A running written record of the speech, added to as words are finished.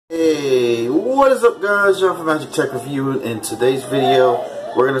Hey, what is up guys? John from Magic Tech Review. In today's video,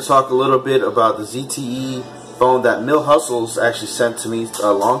 we're going to talk a little bit about the ZTE phone that Mil Hustles actually sent to me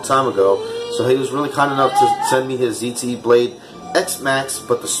a long time ago. So he was really kind enough to send me his ZTE Blade X Max,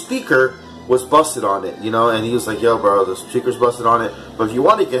 but the speaker was busted on it, you know, and he was like, yo bro, the speaker's busted on it, but if you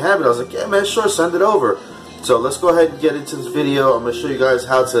want it, you can have it. I was like, yeah man, sure, send it over. So let's go ahead and get into this video. I'm going to show you guys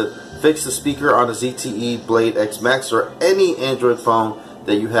how to fix the speaker on a ZTE Blade X Max or any Android phone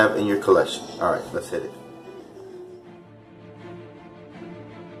that you have in your collection. Alright, let's hit it.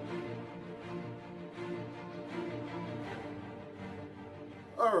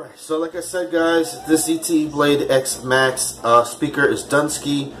 Alright, so like I said guys, this ZTE Blade X Max speaker is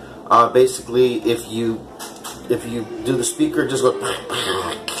Dunsky. Basically, if you do the speaker, just go.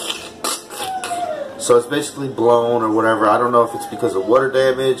 So it's basically blown or whatever. I don't know if it's because of water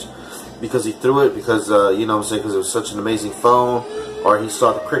damage, because he threw it, because you know what I'm saying, because it was such an amazing phone, or he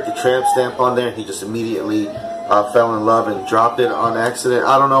saw the Cricket tramp stamp on there and he just immediately fell in love and dropped it on accident.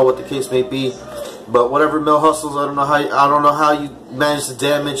 I don't know what the case may be, but whatever, Mil Hustles, I don't know how you managed to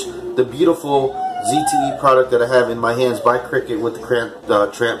damage the beautiful ZTE product that I have in my hands by Cricket with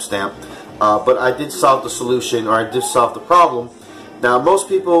the tramp stamp. But I did solve the solution, or I did solve the problem. Now most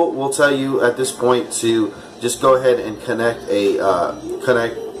people will tell you at this point to just go ahead and connect a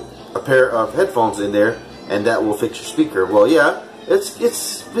pair of headphones in there, and that will fix your speaker. Well, yeah,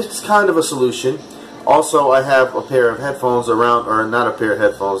 it's kind of a solution. Also, I have a pair of headphones around, or not a pair of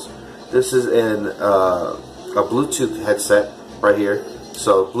headphones. This is a Bluetooth headset right here.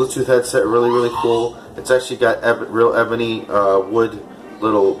 So Bluetooth headset, really cool. It's actually got real ebony wood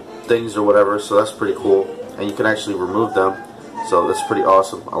little things or whatever, so that's pretty cool. And you can actually remove them, so that's pretty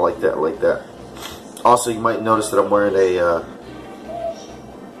awesome. I like that. Also, you might notice that I'm wearing a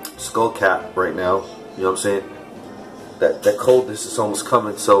skull cap right now. You know what I'm saying? That coldness is almost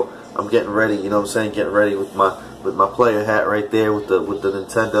coming, so I'm getting ready. You know what I'm saying? Getting ready with my player hat right there with the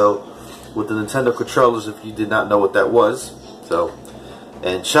Nintendo controllers. If you did not know what that was, so.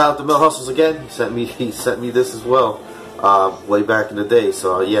 And shout out to Mil Hustles again. He sent me this as well, way back in the day.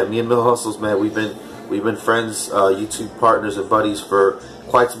 So yeah, me and Mil Hustles, man, we've been friends, YouTube partners and buddies for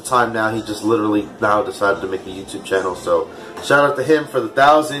quite some time now. He just literally now decided to make a YouTube channel. So shout out to him for the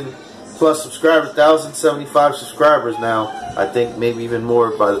 1,000+ subscribers, 1,075 subscribers now. I think maybe even more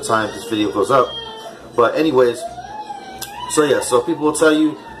by the time this video goes up. But anyways, so yeah, so people will tell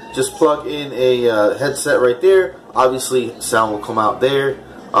you just plug in a headset right there. Obviously, sound will come out there.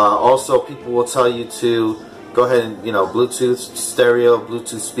 Also, people will tell you to go ahead and, you know, Bluetooth stereo,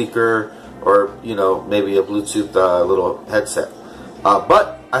 Bluetooth speaker, or, you know, maybe a Bluetooth little headset.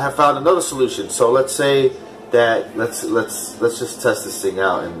 But I have found another solution. So let's say that let's just test this thing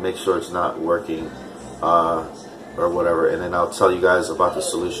out and make sure it's not working, or whatever, and then I'll tell you guys about the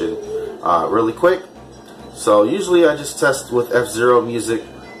solution really quick. So usually I just test with F0 music.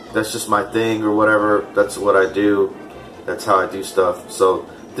 That's just my thing or whatever. That's what I do. That's how I do stuff. So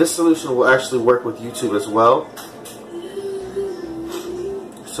this solution will actually work with YouTube as well.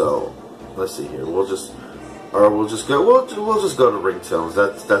 So let's see here. We'll just go to ringtones.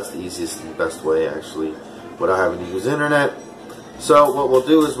 That's the easiest and best way actually, without having to use internet. So what we'll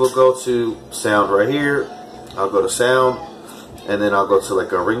do is we'll go to sound right here. I'll go to sound, and then I'll go to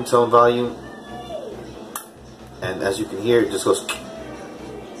like a ringtone volume. And as you can hear, it just goes.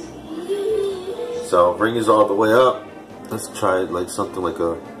 So ring is all the way up. Let's try like something like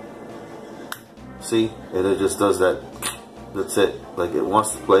a, see, and it just does that. That's it. Like it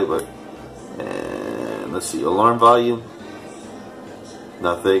wants to play, but, and let's see, alarm volume,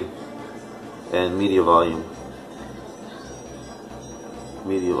 nothing, and media volume,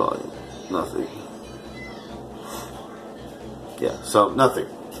 nothing. Yeah, so nothing.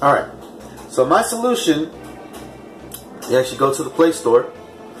 All right. So my solution, you actually go to the Play Store,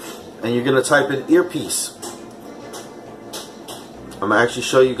 and you're going to type in earpiece. I'm going to actually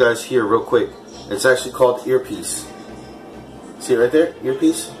show you guys here real quick. It's actually called earpiece. See it right there?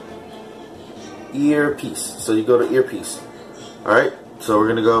 Earpiece? Earpiece. So you go to earpiece. Alright? So I'm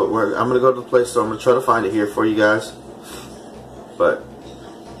going to go to the Play Store. I'm going to try to find it here for you guys. But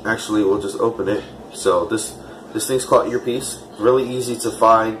actually we'll just open it. So this thing's called earpiece. Really easy to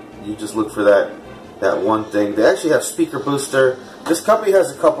find. You just look for that one thing. They actually have speaker booster. This company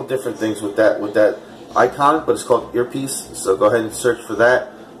has a couple different things with that icon, but it's called earpiece. So go ahead and search for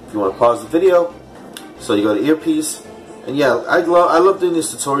that if you want to pause the video. So you go to earpiece, and yeah, I love doing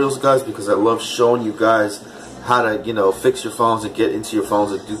these tutorials, guys, because I love showing you guys how to, you know, fix your phones and get into your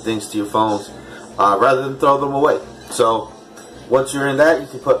phones and do things to your phones rather than throw them away. So once you're in that, you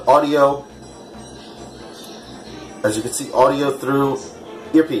can put audio. As you can see, audio through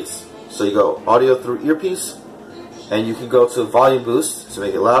earpiece. So you go audio through earpiece, and you can go to volume boost to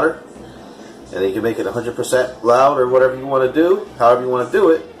make it louder, and then you can make it 100% loud or whatever you want to do, however you want to do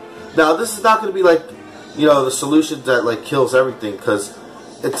it. Now this is not going to be like, you know, the solution that like kills everything, because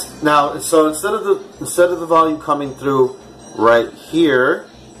it's now, so instead of the volume coming through right here,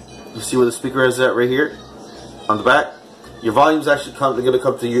 you see where the speaker is at right here on the back, your volume's actually going to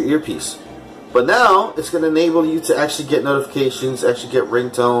come through your earpiece. But now it's going to enable you to actually get notifications, actually get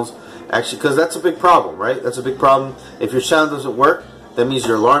ringtones, actually, because that's a big problem, right? That's a big problem. If your sound doesn't work, that means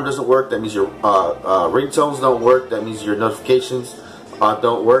your alarm doesn't work, that means your ringtones don't work, that means your notifications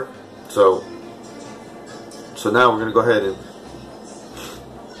don't work. So now we're going to go ahead and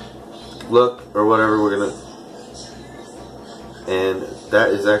look, or whatever we're going to, and that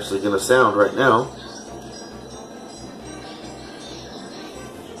is actually going to sound right now.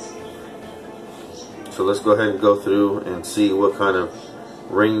 So let's go ahead and go through and see what kind of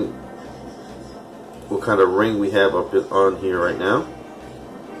ring we have up on here right now.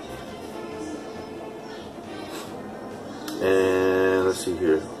 And let's see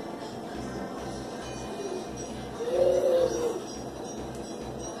here.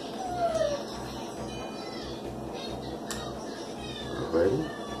 Alrighty.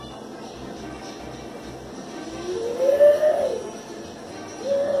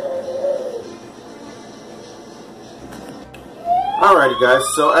 Alrighty guys,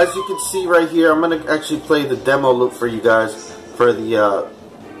 so as you can see right here, I'm going to actually play the demo loop for you guys for the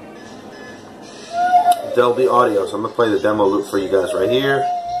Dolby Audio. So I'm going to play the demo loop for you guys right here.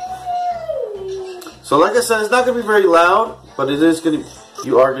 So like I said, it's not going to be very loud, but it is going to,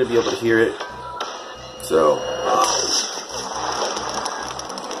 you are going to be able to hear it. So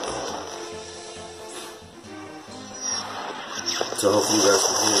hopefully you guys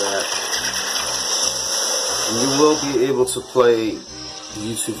can hear that. And you will be able to play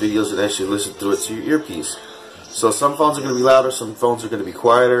YouTube videos and actually listen through it to your earpiece. So some phones are going to be louder, some phones are going to be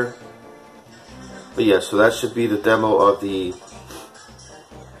quieter. But yeah, so that should be the demo of the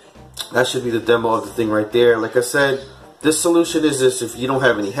thing right there. Like I said, this solution is this: if you don't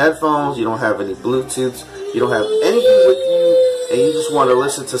have any headphones, you don't have any Bluetooth, you don't have anything with you, and you just want to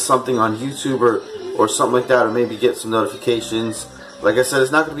listen to something on YouTube or something like that, or maybe get some notifications. Like I said,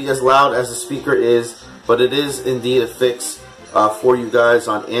 it's not going to be as loud as the speaker is, but it is indeed a fix for you guys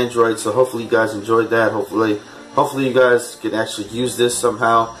on Android. So hopefully you guys enjoyed that. Hopefully you guys can actually use this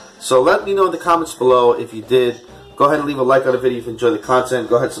somehow. So let me know in the comments below if you did. Go ahead and leave a like on the video if you enjoy the content.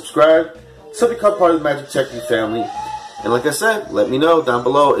 Go ahead and subscribe so become part of the Magic Tech family. And like I said, let me know down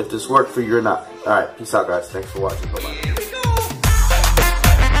below if this worked for you or not. Alright, peace out guys. Thanks for watching. Bye-bye.